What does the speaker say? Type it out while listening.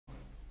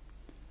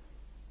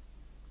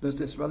There's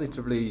this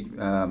relatively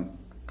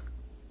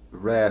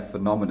rare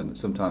phenomenon that's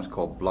sometimes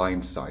called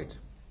blindsight,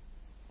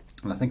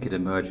 and I think it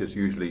emerges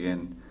usually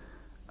in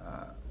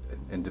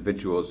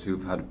individuals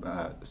who've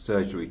had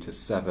surgery to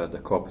sever the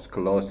corpus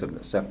callosum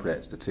that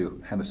separates the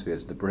two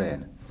hemispheres of the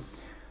brain.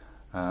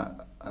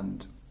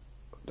 And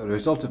the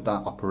result of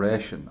that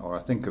operation, or I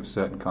think of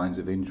certain kinds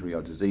of injury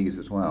or disease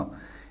as well,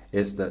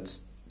 is that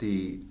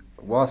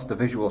whilst the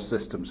visual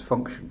systems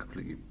function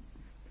completely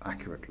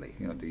accurately,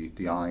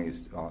 the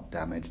eyes aren't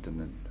damaged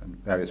and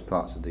various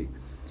parts of the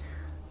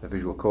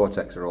visual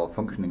cortex are all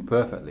functioning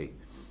perfectly,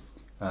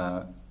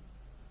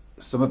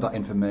 some of that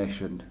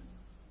information,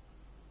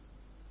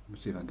 let me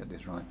see if I can get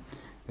this right.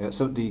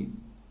 So the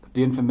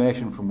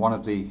information from one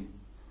of the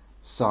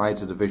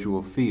sides of the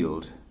visual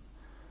field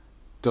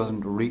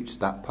doesn't reach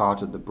that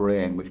part of the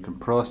brain which can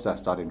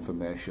process that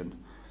information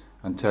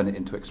and turn it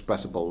into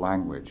expressible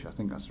language. I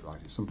think that's right.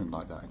 It's something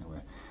like that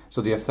anyway.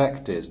 So the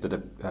effect is that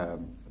a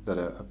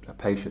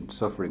patient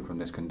suffering from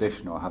this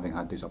condition or having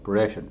had this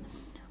operation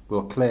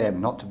will claim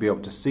not to be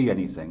able to see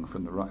anything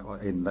from the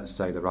right, in let's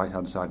say the right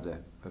hand side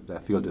of their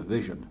field of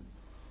vision,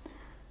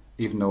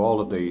 even though all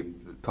of the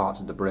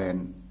parts of the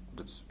brain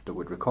that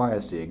would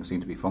require seeing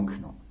seem to be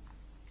functional.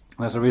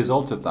 And as a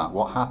result of that,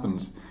 what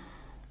happens,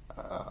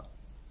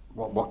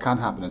 what can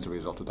happen as a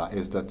result of that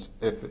is that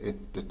if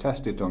the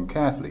test is done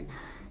carefully,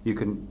 you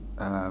can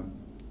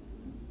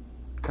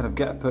kind of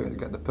get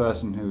the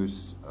person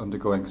who's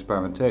undergoing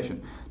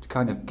experimentation to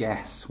kind of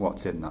guess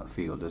what's in that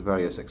field. There's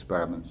various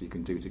experiments you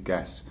can do to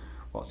guess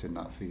what's in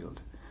that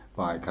field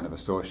by kind of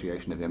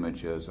association of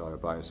images or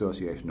by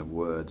association of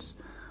words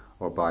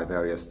or by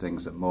various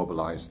things that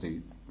mobilize the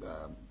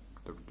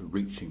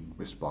reaching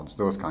response,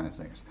 those kind of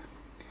things.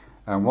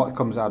 And what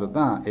comes out of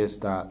that is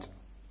that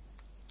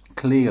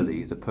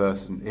clearly the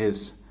person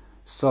is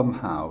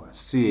somehow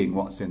seeing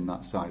what's in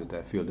that side of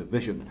their field of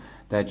vision.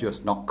 They're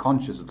just not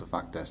conscious of the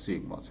fact they're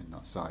seeing what's in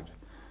that side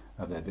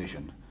of their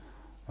vision.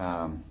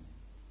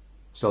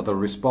 So they'll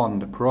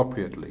respond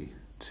appropriately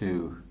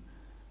to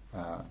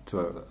a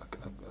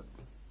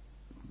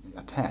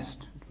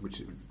test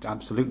which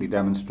absolutely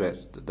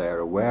demonstrates that they're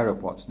aware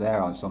of what's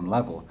there on some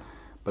level,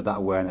 but that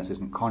awareness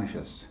isn't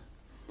conscious.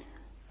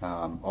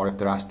 Or if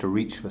they're asked to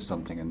reach for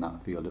something in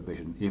that field of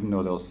vision, even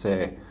though they'll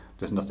say,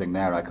 there's nothing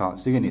there, I can't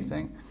see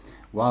anything,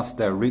 whilst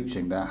they're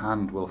reaching, their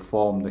hand will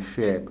form the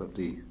shape of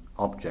the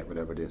object,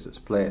 whatever it is that's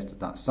placed at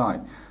that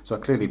side. So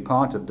clearly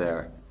part of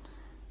their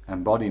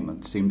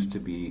embodiment seems to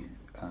be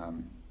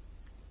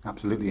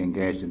absolutely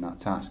engaged in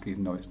that task,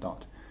 even though it's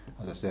not,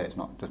 as I say,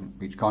 doesn't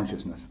reach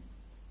consciousness,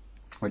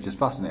 which is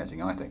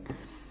fascinating, I think.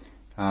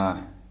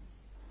 But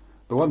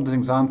one of the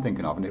things I'm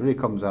thinking of, and it really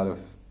comes out of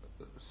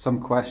some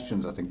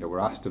questions I think that were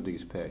asked of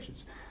these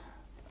patients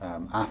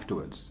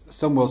afterwards.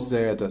 Some will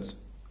say that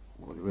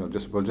we'll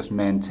just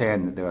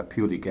maintain that they were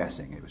purely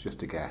guessing. It was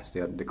just a guess.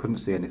 They couldn't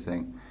see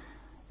anything.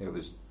 It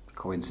was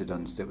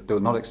coincidence. They will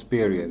not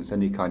experience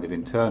any kind of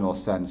internal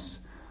sense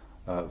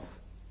of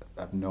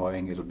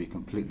knowing. It'll be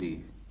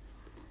completely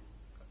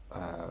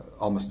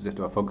almost as if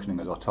they were functioning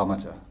as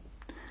automata.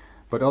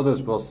 But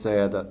others will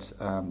say that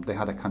they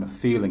had a kind of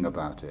feeling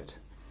about it,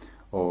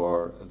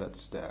 or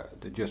that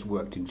they just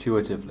worked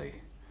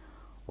intuitively,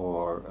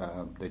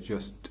 or they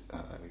just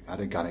had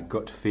a kind of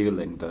gut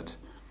feeling that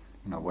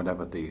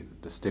whatever the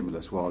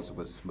stimulus was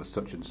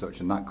such and such,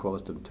 and that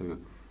caused them to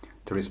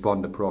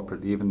respond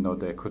appropriately, even though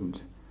they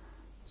couldn't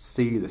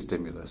see the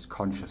stimulus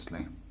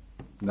consciously.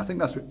 And I think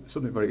that's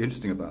something very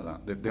interesting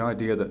about that, the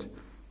idea that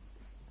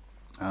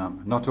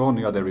not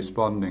only are they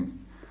responding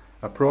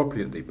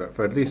appropriately, but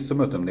for at least some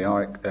of them, they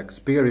are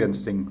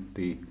experiencing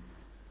the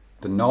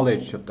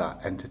knowledge of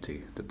that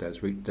entity that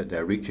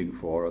they're reaching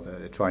for, or that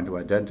they're trying to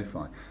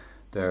identify.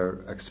 They're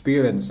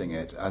experiencing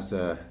it as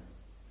an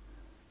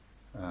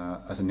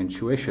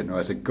intuition or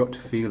as a gut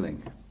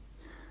feeling,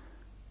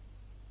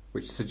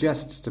 which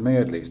suggests to me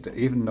at least that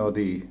even though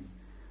the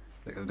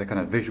kind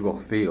of visual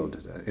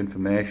field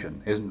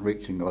information isn't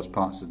reaching those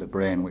parts of the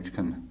brain which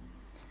can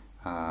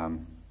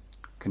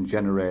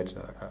generate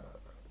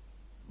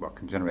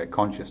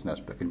consciousness,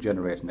 but can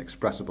generate an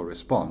expressible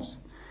response,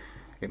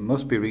 it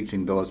must be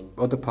reaching those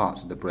other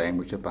parts of the brain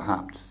which are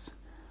perhaps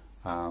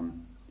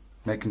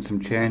making some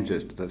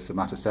changes to the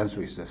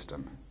somatosensory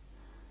system.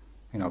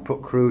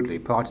 Put crudely,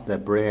 part of their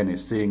brain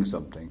is seeing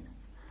something,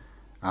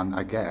 and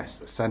I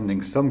guess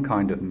sending some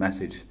kind of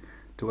message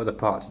to other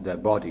parts of their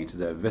body, to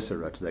their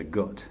viscera, to their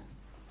gut.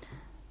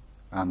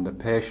 And the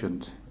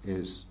patient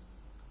is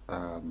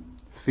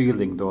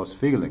feeling those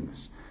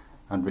feelings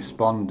and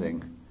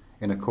responding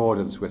in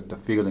accordance with the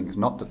feelings,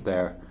 not that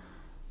their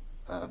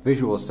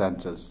visual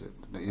centers,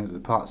 the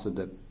parts of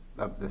the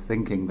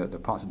thinking, that the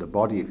parts of the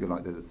body, if you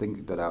like,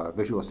 that our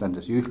visual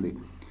centers usually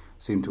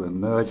seem to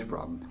emerge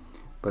from,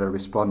 but are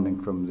responding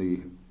from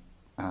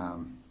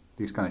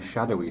these kind of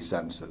shadowy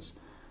senses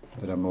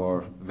that are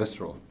more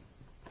visceral.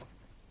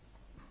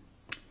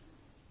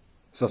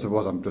 So I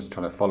suppose I'm just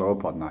trying to follow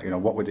up on that.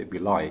 What would it be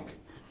like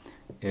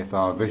if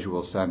our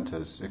visual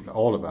centers, if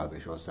all of our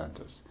visual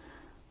centers,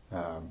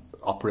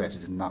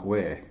 operated in that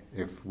way.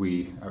 If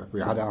we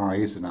had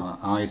eyes, and our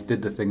eyes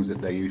did the things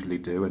that they usually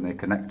do, and they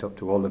connect up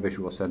to all the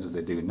visual senses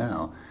they do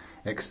now,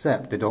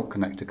 except they don't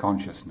connect to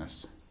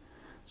consciousness.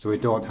 So we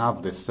don't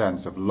have this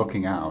sense of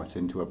looking out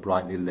into a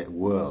brightly lit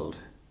world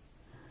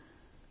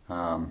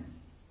in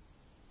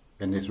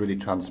this really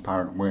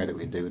transparent way that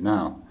we do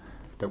now.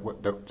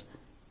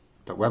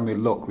 That when we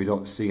look, we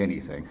don't see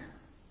anything,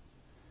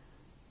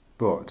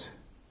 but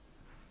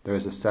there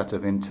is a set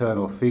of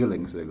internal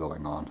feelings that are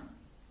going on,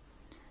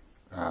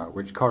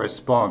 which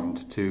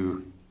correspond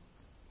to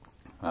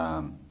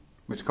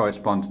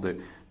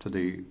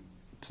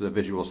the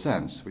visual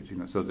sense. Which,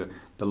 so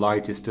the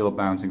light is still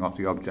bouncing off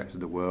the objects of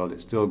the world.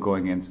 It's still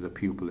going into the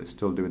pupil. It's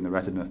still doing the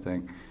retina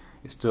thing.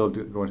 It's still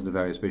going to the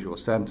various visual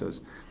centres.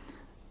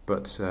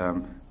 But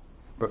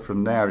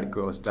from there it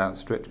goes down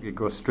straight. It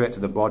goes straight to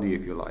the body,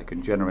 if you like,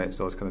 and generates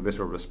those kind of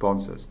visceral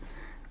responses,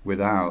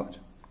 without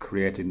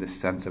creating this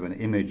sense of an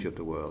image of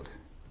the world.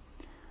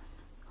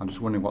 I'm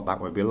just wondering what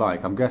that would be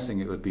like. I'm guessing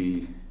it would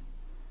be,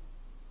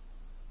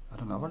 I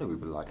don't know what it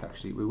would be like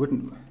actually. We would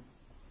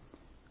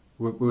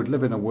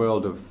live in a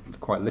world of,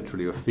 quite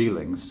literally, of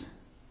feelings.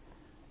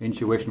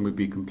 Intuition would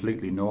be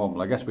completely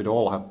normal. I guess we'd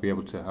all be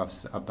able to have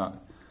that,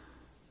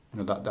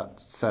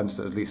 that sense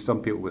that at least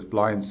some people with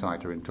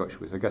blindsight are in touch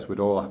with. I guess we'd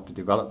all have to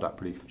develop that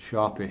pretty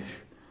sharpish.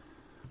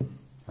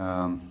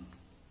 But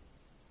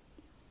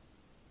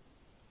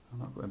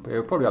it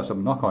would probably have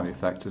some knock-on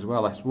effects as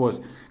well, I suppose,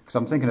 because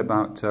I'm thinking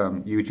about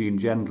Eugene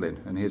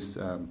Gendlin and his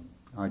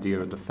idea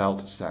of the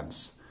felt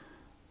sense,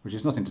 which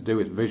has nothing to do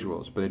with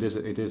visuals, but it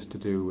is to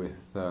do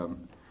with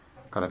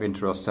kind of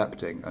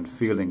interocepting and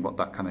feeling what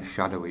that kind of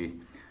shadowy,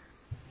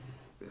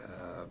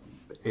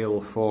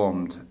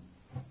 ill-formed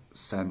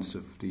sense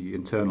of the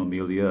internal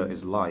milieu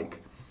is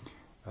like,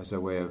 as a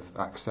way of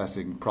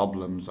accessing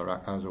problems, or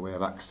as a way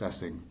of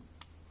accessing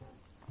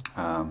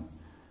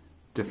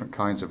different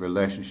kinds of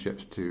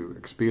relationships to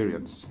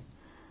experience.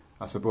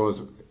 I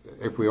suppose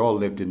if we all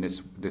lived in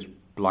this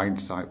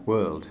blindsight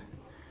world,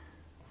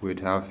 we'd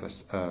have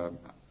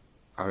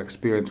our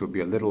experience would be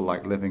a little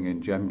like living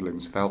in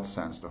Gendlin's felt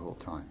sense the whole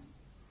time.